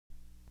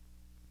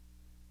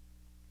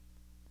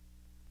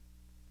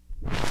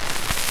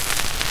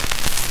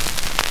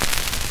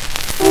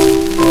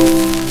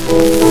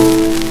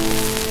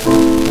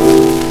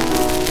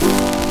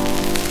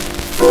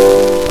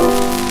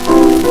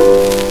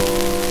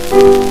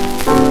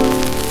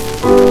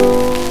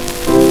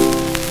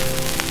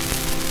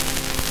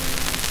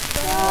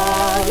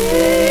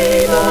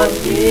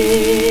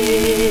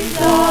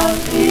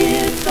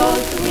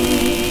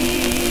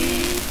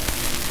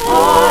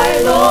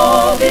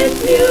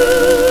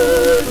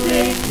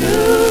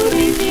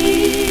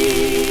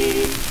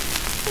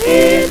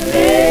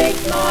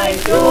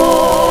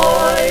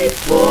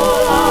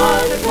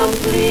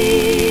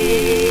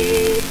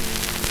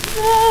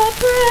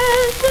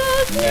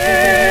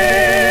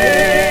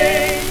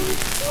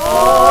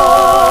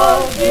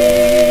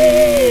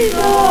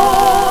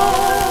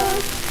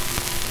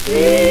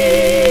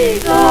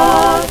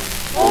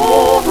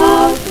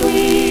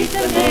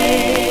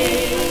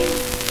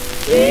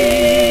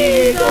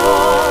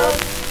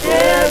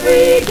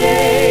every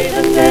day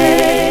the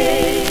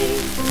same.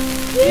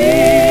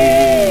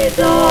 Jesus,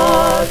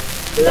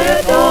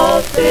 let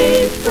all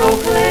saints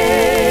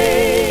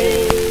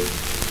proclaim.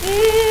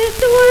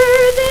 It's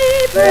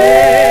worthy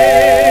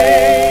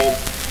praise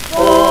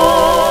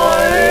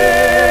forever.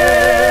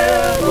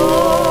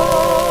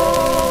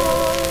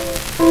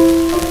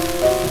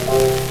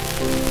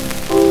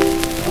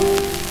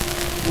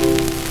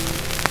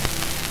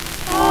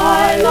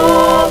 I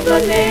love the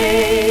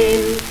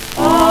name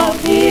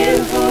of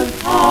Him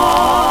whose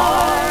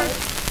heart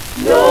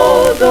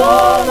knows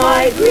all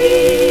my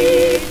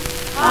grief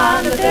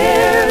and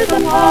bears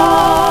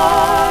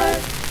apart,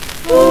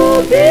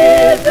 who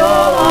bids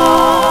all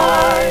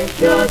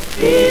anxious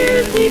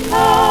fears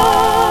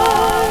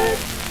depart.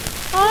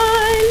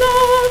 I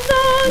love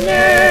the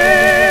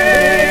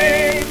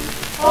name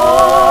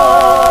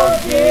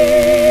of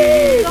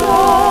Jesus.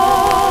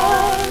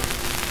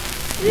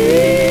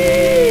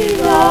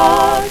 Jesus,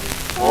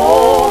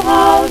 oh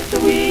how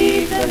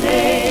sweet the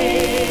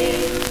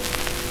name.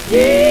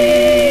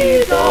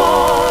 Jesus,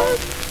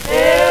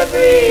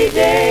 every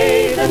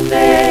day the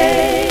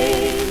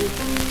same.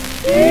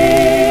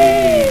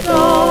 Jesus,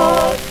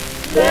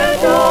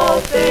 let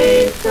all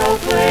saints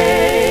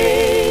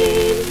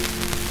proclaim.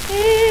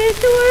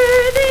 It's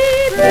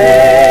worthy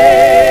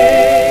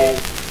praise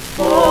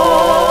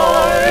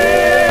forever.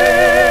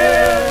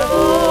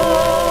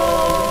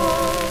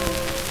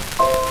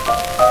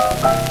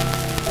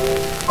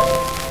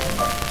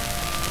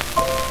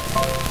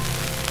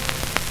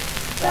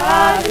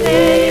 That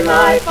name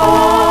I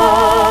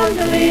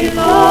fondly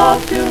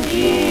love to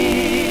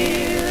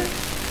hear.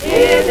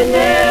 It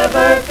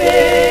never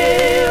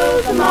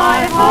fails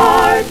my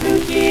heart to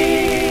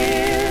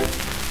hear.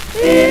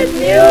 Its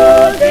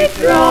music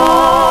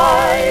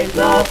dry